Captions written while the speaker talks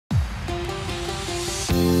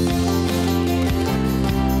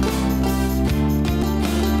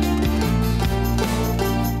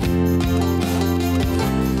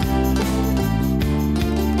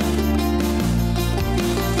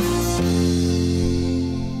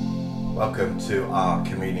Welcome to our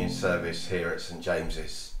communion service here at St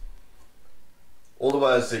James's. All the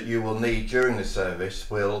words that you will need during the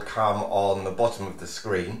service will come on the bottom of the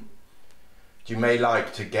screen. You may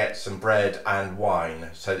like to get some bread and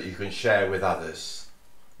wine so that you can share with others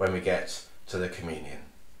when we get to the communion.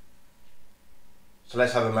 So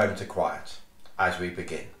let's have a moment of quiet as we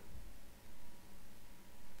begin.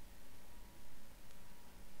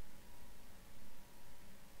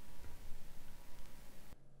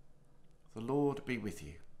 The Lord be with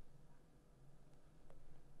you.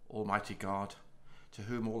 Almighty God, to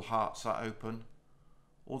whom all hearts are open,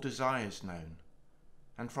 all desires known,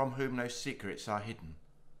 and from whom no secrets are hidden,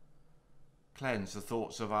 cleanse the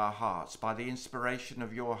thoughts of our hearts by the inspiration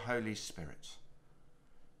of your Holy Spirit,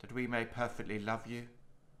 that we may perfectly love you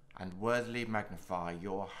and worthily magnify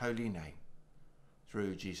your holy name,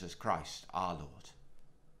 through Jesus Christ our Lord.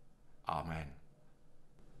 Amen.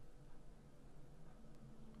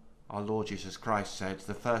 Our Lord Jesus Christ said,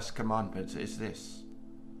 the first commandment is this: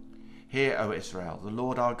 Hear, O Israel, the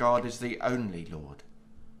Lord our God is the only Lord.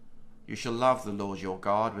 You shall love the Lord your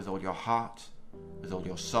God with all your heart, with all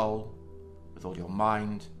your soul, with all your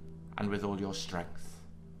mind, and with all your strength.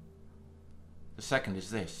 The second is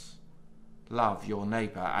this: love your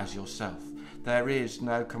neighbour as yourself. There is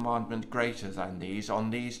no commandment greater than these. On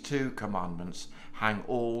these two commandments hang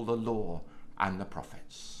all the law and the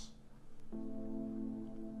prophets.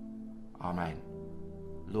 Amen.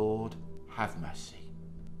 Lord, have mercy.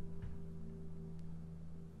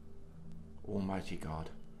 Almighty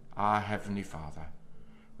God, our Heavenly Father,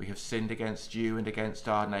 we have sinned against you and against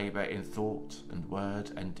our neighbour in thought and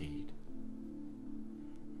word and deed.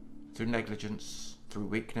 Through negligence, through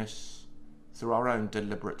weakness, through our own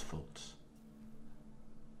deliberate faults.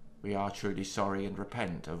 We are truly sorry and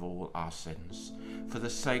repent of all our sins. For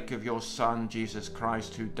the sake of your Son, Jesus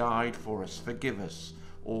Christ, who died for us, forgive us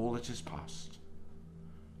all that is past,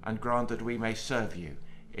 and grant that we may serve you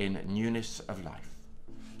in newness of life,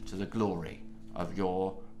 to the glory of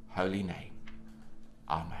your holy name.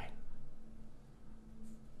 Amen.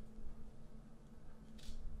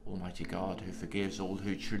 Almighty God, who forgives all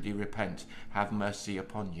who truly repent, have mercy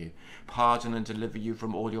upon you, pardon and deliver you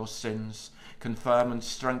from all your sins, confirm and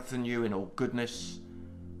strengthen you in all goodness,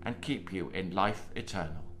 and keep you in life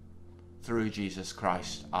eternal, through Jesus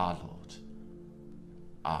Christ our Lord.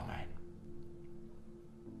 Amen.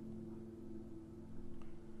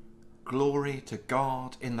 Glory to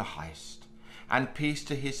God in the highest, and peace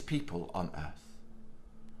to his people on earth.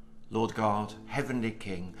 Lord God, heavenly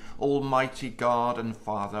King, almighty God and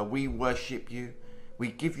Father, we worship you,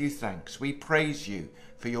 we give you thanks, we praise you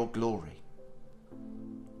for your glory.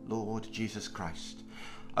 Lord Jesus Christ,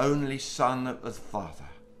 only Son of the Father,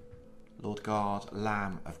 Lord God,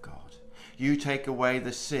 Lamb of God, you take away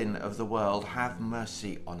the sin of the world, have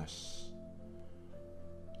mercy on us.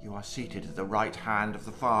 You are seated at the right hand of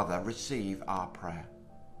the Father, receive our prayer.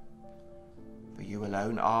 For you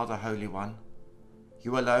alone are the Holy One,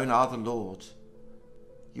 you alone are the Lord,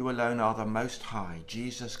 you alone are the Most High,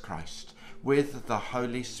 Jesus Christ, with the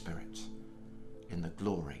Holy Spirit, in the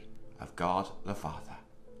glory of God the Father.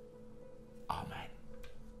 Amen.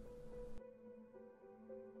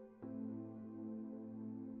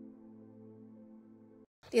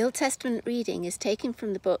 The Old Testament reading is taken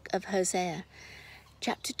from the book of Hosea,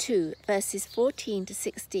 chapter 2, verses 14 to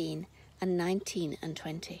 16 and 19 and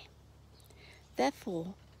 20.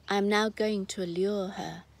 Therefore, I am now going to allure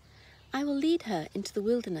her. I will lead her into the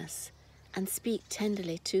wilderness and speak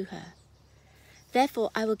tenderly to her. Therefore,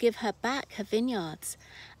 I will give her back her vineyards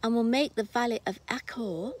and will make the valley of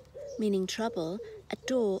Achor, meaning trouble, a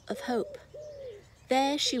door of hope.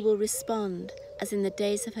 There she will respond as in the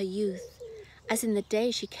days of her youth, as in the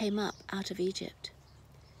day she came up out of Egypt.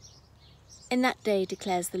 In that day,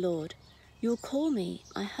 declares the Lord, you will call me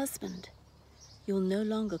my husband. You will no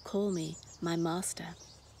longer call me my master.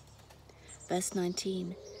 Verse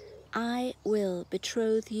 19, I will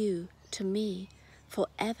betroth you to me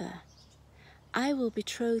forever. I will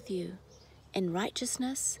betroth you in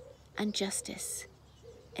righteousness and justice,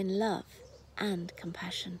 in love and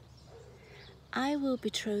compassion. I will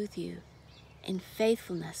betroth you in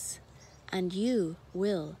faithfulness, and you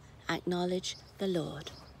will acknowledge the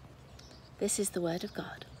Lord. This is the word of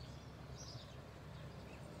God.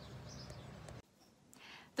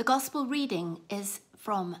 The Gospel reading is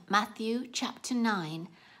from Matthew chapter 9,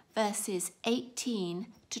 verses 18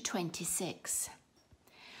 to 26.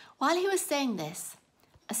 While he was saying this,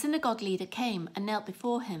 a synagogue leader came and knelt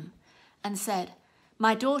before him and said,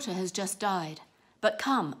 My daughter has just died, but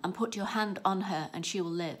come and put your hand on her and she will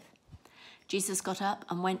live. Jesus got up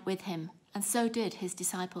and went with him, and so did his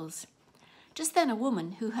disciples. Just then a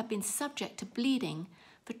woman who had been subject to bleeding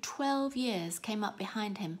for 12 years came up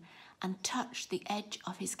behind him and touched the edge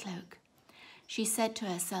of his cloak. She said to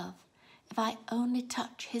herself, "If I only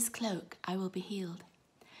touch his cloak, I will be healed."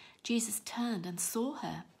 Jesus turned and saw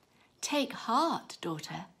her. "Take heart,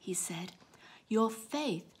 daughter," he said. "Your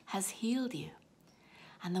faith has healed you."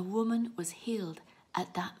 And the woman was healed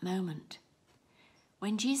at that moment.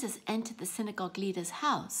 When Jesus entered the synagogue leader's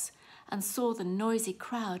house and saw the noisy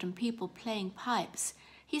crowd and people playing pipes,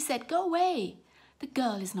 he said, "Go away. The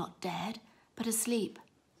girl is not dead, but asleep."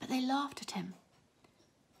 But they laughed at him.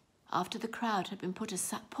 After the crowd had been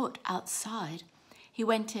put outside, he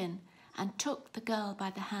went in and took the girl by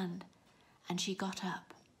the hand, and she got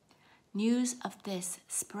up. News of this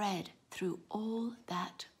spread through all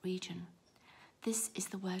that region. This is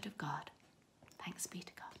the word of God. Thanks be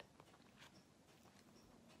to God.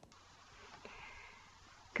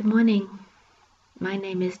 Good morning. My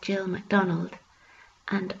name is Jill MacDonald,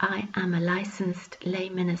 and I am a licensed lay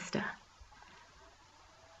minister.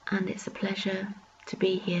 And it's a pleasure to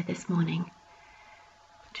be here this morning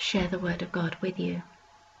to share the word of God with you.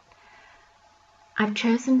 I've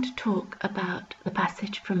chosen to talk about the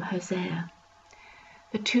passage from Hosea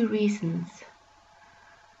for two reasons.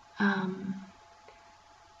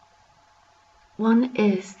 One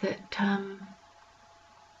is that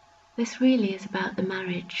this really is about the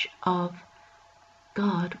marriage of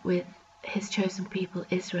God with his chosen people,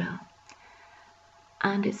 Israel.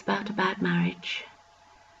 And it's about a bad marriage,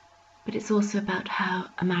 but it's also about how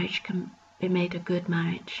a marriage can be made a good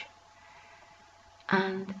marriage.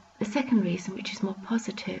 And the second reason, which is more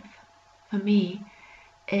positive for me,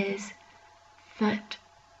 is that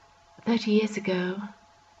 30 years ago,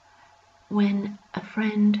 when a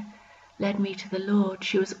friend led me to the Lord,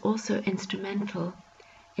 she was also instrumental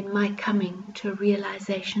in my coming to a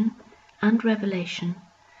realization and revelation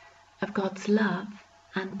of God's love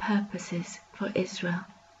and purposes for Israel,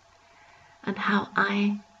 and how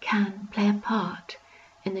I can play a part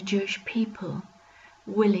in the Jewish people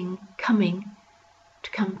coming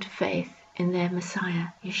to faith in their Messiah,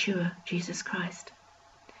 Yeshua, Jesus Christ.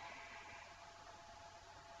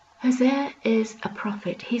 Hosea is a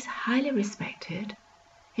prophet. He's highly respected.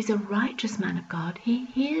 He's a righteous man of God. He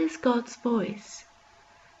hears God's voice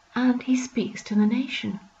and he speaks to the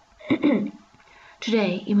nation.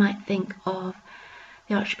 Today you might think of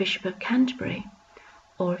the Archbishop of Canterbury,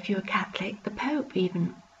 or if you're a Catholic, the Pope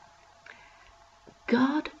even.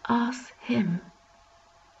 God asks him,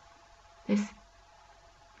 this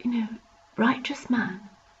righteous man,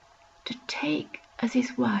 to take as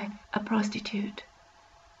his wife a prostitute,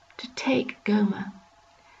 to take Gomer.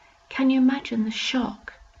 Can you imagine the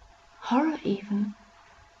shock, horror even,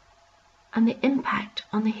 and the impact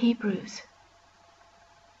on the Hebrews?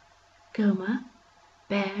 Gomer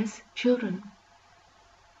bears children,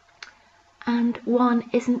 and one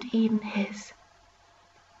isn't even his.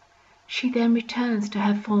 She then returns to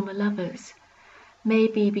her former lovers,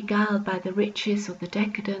 maybe beguiled by the riches or the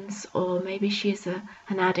decadence, or maybe she is an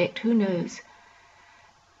addict, who knows.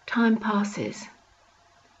 Time passes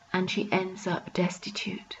and she ends up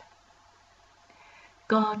destitute.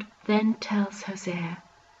 God then tells Hosea,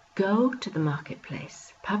 "Go to the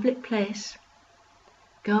marketplace, public place,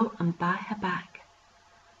 go and buy her back."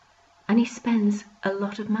 And he spends a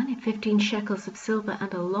lot of money, 15 shekels of silver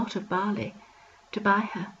and a lot of barley, to buy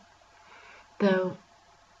her, though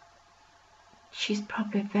she's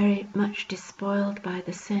probably very much despoiled by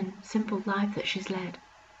the simple life that she's led.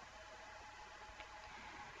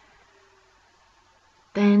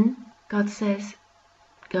 Then God says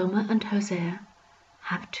Gomer and Hosea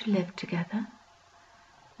have to live together,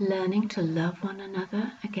 learning to love one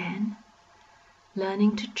another again,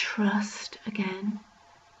 learning to trust again,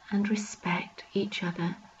 and respect each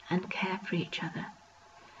other and care for each other.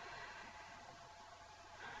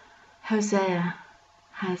 Hosea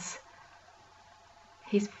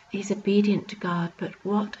he's obedient to God, but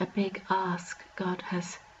what a big ask God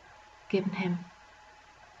has given him.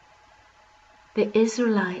 The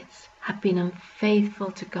Israelites have been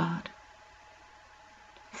unfaithful to God,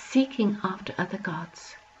 seeking after other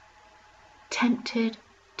gods, tempted,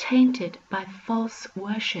 tainted by false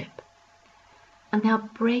worship, and they are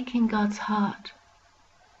breaking God's heart.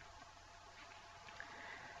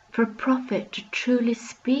 For a prophet to truly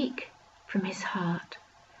speak from his heart,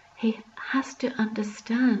 he has to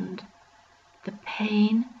understand the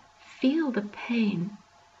pain, feel the pain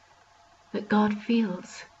that God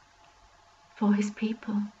feels for his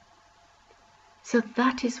people. So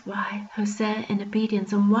that is why Hosea, in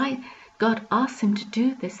obedience, and why God asks him to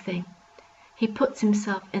do this thing, he puts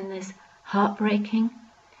himself in this heartbreaking,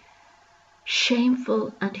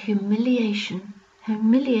 shameful and humiliating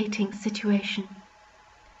situation.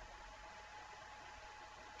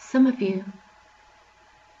 Some of you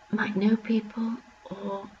might know people,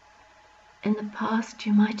 or in the past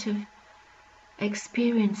you might have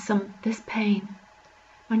experienced this pain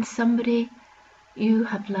when somebody you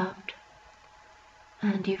have loved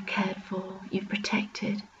and you've cared for, you've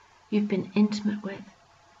protected, you've been intimate with,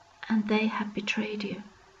 and they have betrayed you.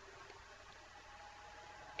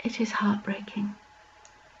 It is heartbreaking,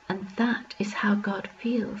 and that is how God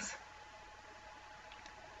feels.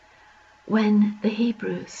 When the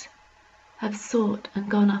Hebrews have sought and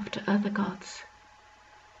gone after other gods,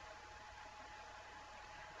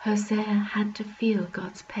 Hosea had to feel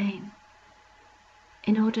God's pain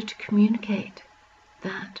in order to communicate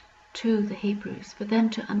that to the Hebrews, for them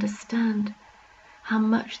to understand how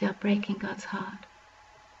much they are breaking God's heart.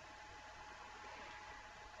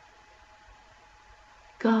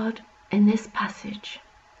 God, in this passage,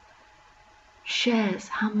 shares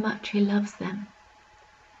how much He loves them.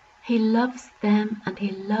 He loves them and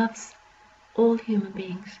He loves all human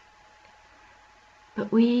beings.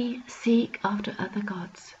 But we seek after other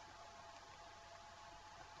gods.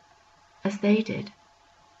 As they did,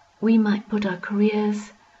 we might put our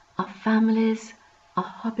careers, our families, our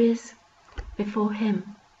hobbies before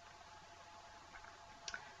Him.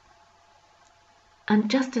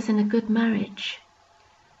 And just as in a good marriage,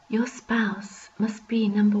 your spouse must be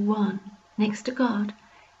number one. Next to God,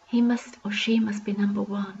 he must or she must be number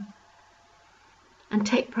one and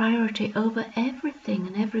take priority over everything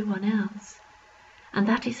and everyone else. And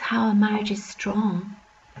that is how a marriage is strong.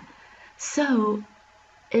 So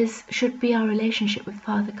should be our relationship with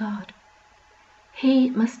Father God. He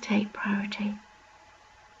must take priority.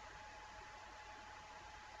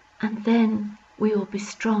 And then we will be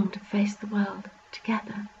strong to face the world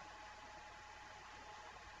together.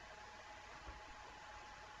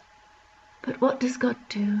 But what does God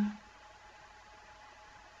do?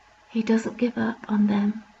 He doesn't give up on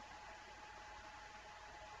them.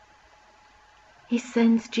 He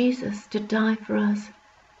sends Jesus to die for us.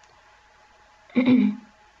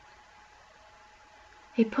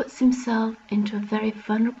 He puts Himself into a very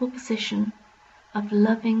vulnerable position of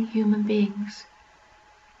loving human beings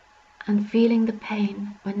and feeling the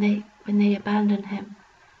pain when they abandon Him.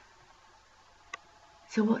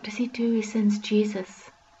 So what does He do? He sends Jesus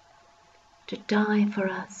to die for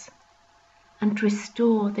us and to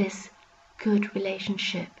restore this good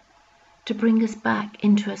relationship, to bring us back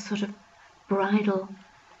into a sort of bridal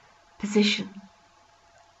position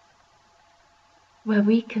where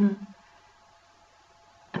we can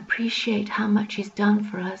appreciate how much He's done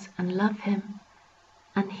for us and love Him,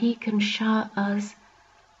 and He can shower us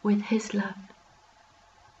with His love.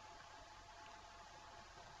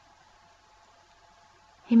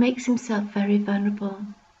 He makes Himself very vulnerable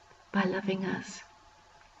by loving us.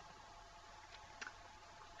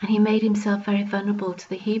 And He made Himself very vulnerable to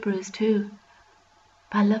the Hebrews too,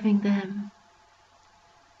 by loving them.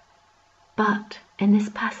 But in this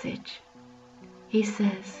passage, He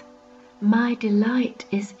says, "My delight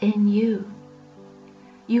is in you.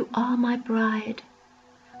 You are my bride.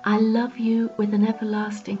 I love you with an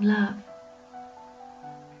everlasting love."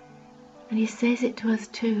 And He says it to us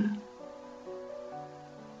too.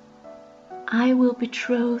 "I will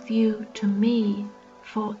betroth you to me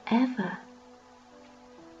forever."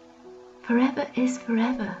 Forever is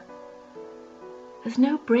forever. There's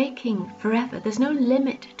no breaking forever. There's no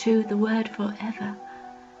limit to the word forever.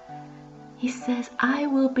 He says, "I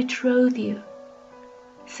will betroth you."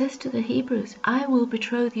 He says to the Hebrews, "I will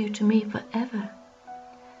betroth you to me forever.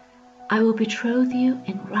 I will betroth you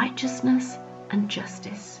in righteousness and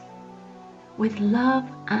justice, with love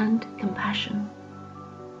and compassion.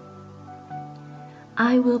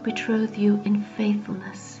 I will betroth you in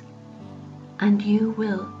faithfulness, and you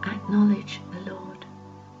will acknowledge the Lord."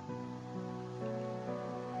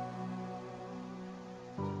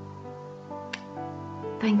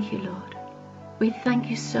 Thank you, Lord. We thank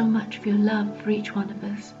you so much for your love for each one of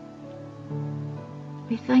us.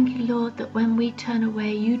 We thank you, Lord, that when we turn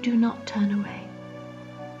away, you do not turn away.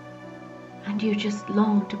 And you just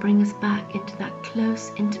long to bring us back into that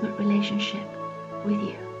close, intimate relationship with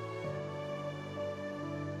you.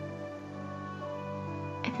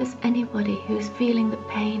 If there's anybody who's feeling the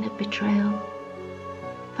pain of betrayal,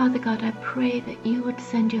 Father God, I pray that you would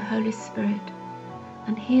send your Holy Spirit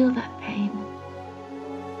and heal that pain.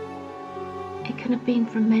 It can have been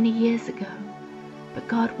from many years ago, but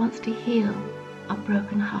God wants to heal our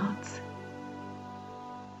broken hearts.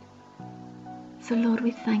 So Lord,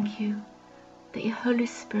 we thank you that your Holy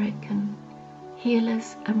Spirit can heal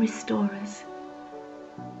us and restore us.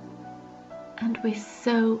 And we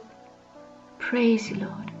so praise you,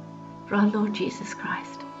 Lord, for our Lord Jesus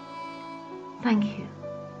Christ. Thank you.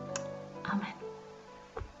 Amen.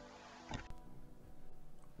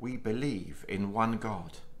 We believe in one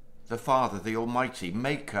God, the Father, the Almighty,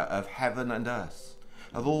 maker of heaven and earth,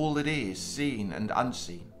 of all that is seen and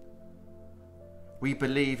unseen. We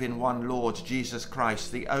believe in one Lord Jesus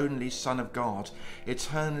Christ, the only Son of God,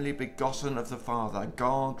 eternally begotten of the Father,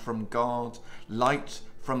 God from God, light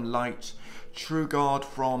from light, true God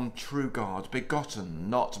from true God, begotten,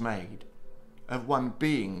 not made, of one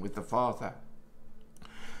being with the Father.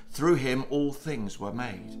 Through him all things were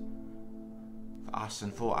made. For us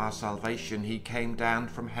and for our salvation he came down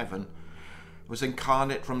from heaven, was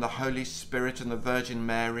incarnate from the Holy Spirit and the Virgin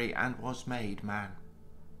Mary, and was made man.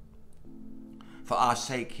 For our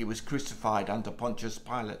sake he was crucified under Pontius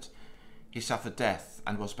Pilate. He suffered death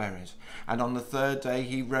and was buried, and on the third day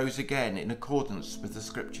he rose again in accordance with the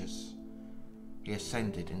Scriptures. He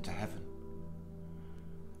ascended into heaven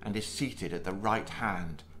and is seated at the right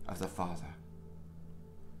hand of the Father.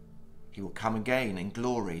 He will come again in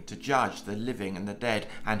glory to judge the living and the dead,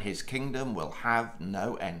 and his kingdom will have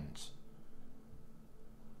no end.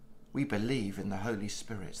 We believe in the Holy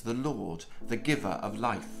Spirit, the Lord, the giver of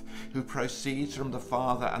life, who proceeds from the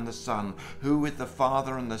Father and the Son, who with the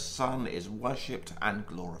Father and the Son is worshipped and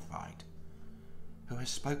glorified, who has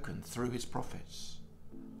spoken through his prophets.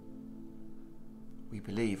 We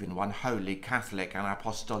believe in one holy, Catholic and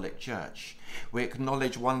Apostolic Church. We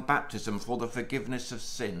acknowledge one baptism for the forgiveness of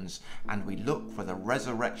sins, and we look for the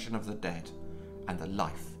resurrection of the dead and the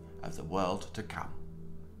life of the world to come.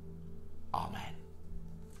 Amen.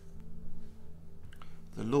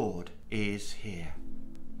 The Lord is here.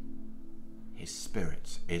 His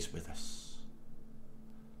Spirit is with us.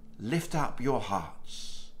 Lift up your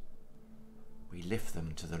hearts. We lift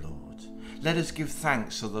them to the Lord. Let us give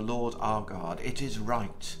thanks to the Lord our God. It is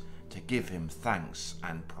right to give him thanks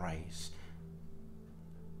and praise.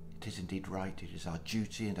 It is indeed right. It is our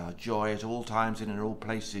duty and our joy at all times and in all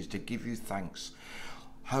places to give you thanks,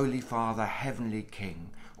 Holy Father, Heavenly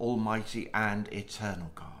King, Almighty and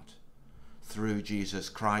Eternal God, through Jesus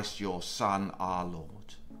Christ, your Son, our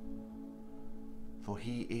Lord. For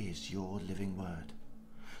he is your living word.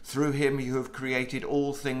 Through him you have created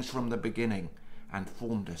all things from the beginning and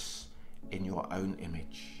formed us in your own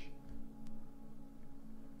image.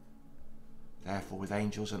 Therefore, with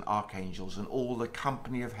angels and archangels and all the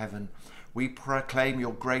company of heaven, we proclaim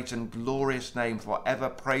your great and glorious name, forever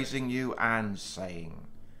praising you and saying,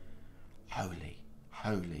 Holy,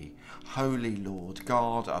 holy, holy Lord,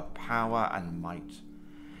 God of power and might.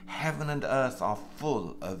 Heaven and earth are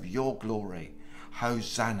full of your glory.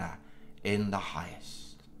 Hosanna in the highest.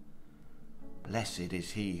 Blessed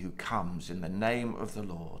is he who comes in the name of the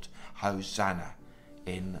Lord. Hosanna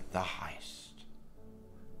in the highest.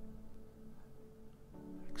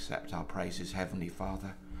 Accept our praises, Heavenly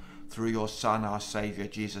Father, through your Son, our Saviour,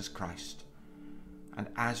 Jesus Christ. And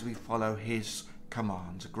as we follow his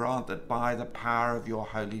commands, grant that by the power of your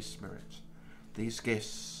Holy Spirit, these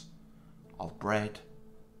gifts of bread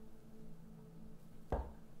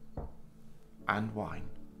and wine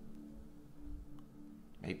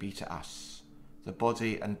may be to us the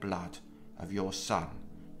body and blood of your Son,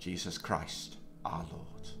 Jesus Christ, our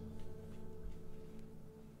Lord,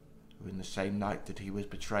 who in the same night that he was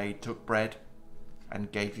betrayed took bread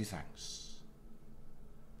and gave you thanks.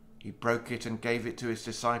 He broke it and gave it to his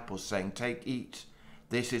disciples, saying, Take, eat,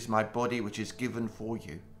 this is my body which is given for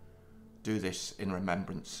you. Do this in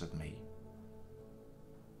remembrance of me.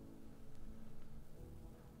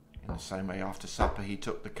 In the same way, after supper, he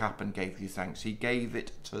took the cup and gave you thanks. He gave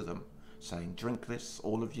it to them, saying, Drink this,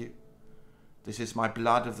 all of you. This is my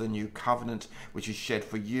blood of the new covenant, which is shed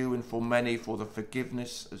for you and for many for the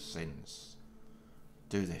forgiveness of sins.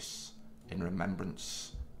 Do this in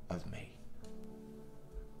remembrance of me.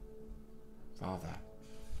 Father,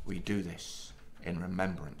 we do this in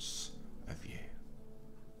remembrance of you.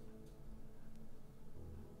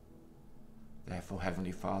 Therefore,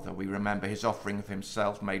 Heavenly Father, we remember his offering of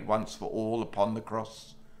himself made once for all upon the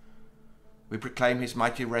cross. We proclaim his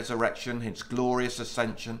mighty resurrection, his glorious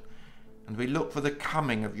ascension, and we look for the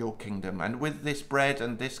coming of your kingdom. And with this bread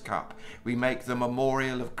and this cup, we make the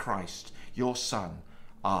memorial of Christ, your Son,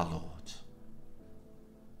 our Lord.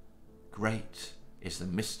 Great is the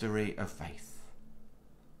mystery of faith.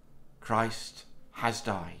 Christ has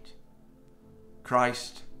died.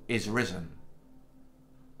 Christ is risen.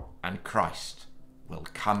 And Christ will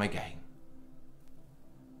come again.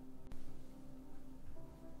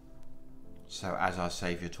 So as our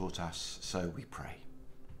Saviour taught us, so we pray.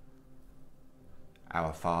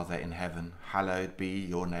 Our Father in heaven, hallowed be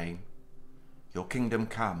your name. Your kingdom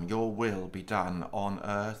come, your will be done on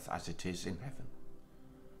earth as it is in heaven.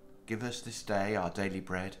 Give us this day our daily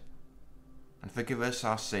bread, and forgive us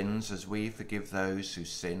our sins as we forgive those who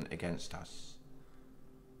sin against us.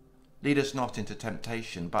 Lead us not into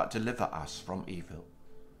temptation, but deliver us from evil.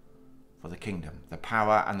 For the kingdom, the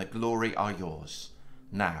power, and the glory are yours,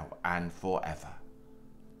 now and forever.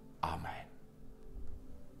 Amen.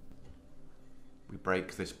 We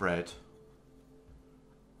break this bread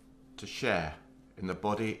to share in the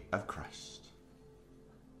body of Christ.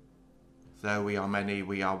 Though we are many,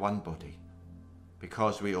 we are one body,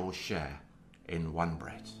 because we all share in one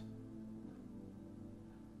bread.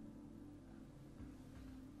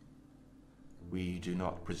 We do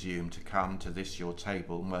not presume to come to this your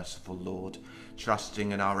table, merciful Lord,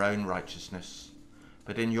 trusting in our own righteousness,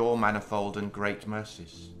 but in your manifold and great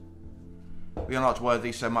mercies. We are not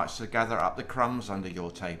worthy so much to gather up the crumbs under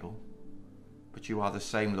your table, but you are the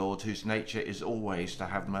same Lord whose nature is always to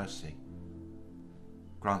have mercy.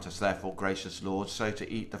 Grant us therefore, gracious Lord, so to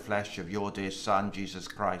eat the flesh of your dear Son, Jesus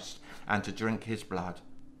Christ, and to drink his blood,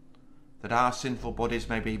 that our sinful bodies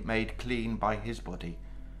may be made clean by his body,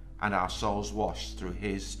 and our souls washed through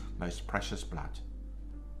his most precious blood,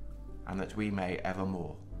 and that we may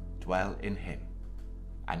evermore dwell in him,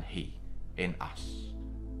 and he in us.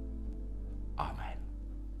 Amen.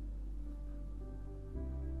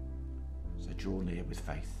 So draw near with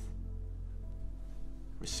faith.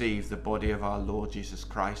 Receive the body of our Lord Jesus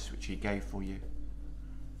Christ, which he gave for you,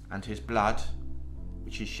 and his blood,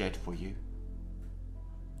 which he shed for you.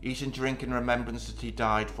 Eat and drink in remembrance that he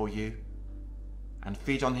died for you, and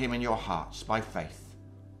feed on him in your hearts by faith,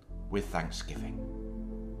 with thanksgiving.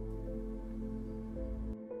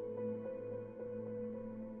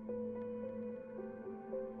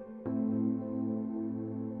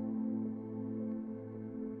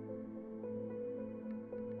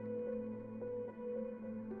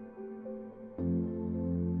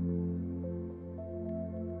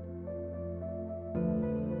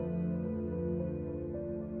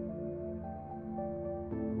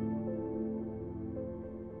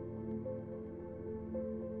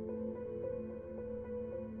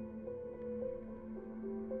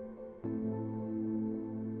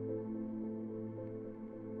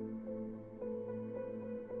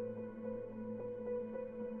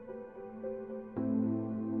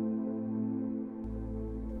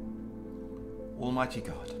 Almighty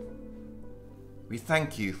God, we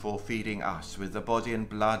thank you for feeding us with the body and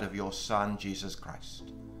blood of your Son, Jesus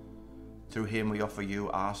Christ. Through him we offer you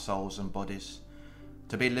our souls and bodies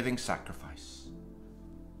to be living sacrifice.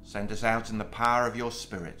 Send us out in the power of your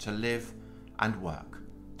Spirit to live and work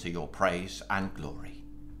to your praise and glory.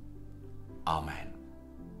 Amen.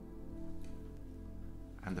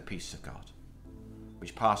 And the peace of God,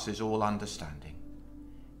 which passes all understanding,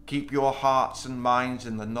 keep your hearts and minds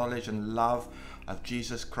in the knowledge and love of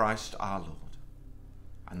Jesus Christ our Lord.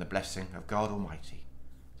 And the blessing of God Almighty,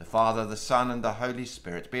 the Father, the Son, and the Holy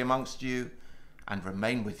Spirit be amongst you and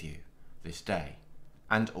remain with you this day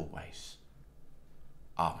and always.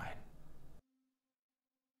 Amen.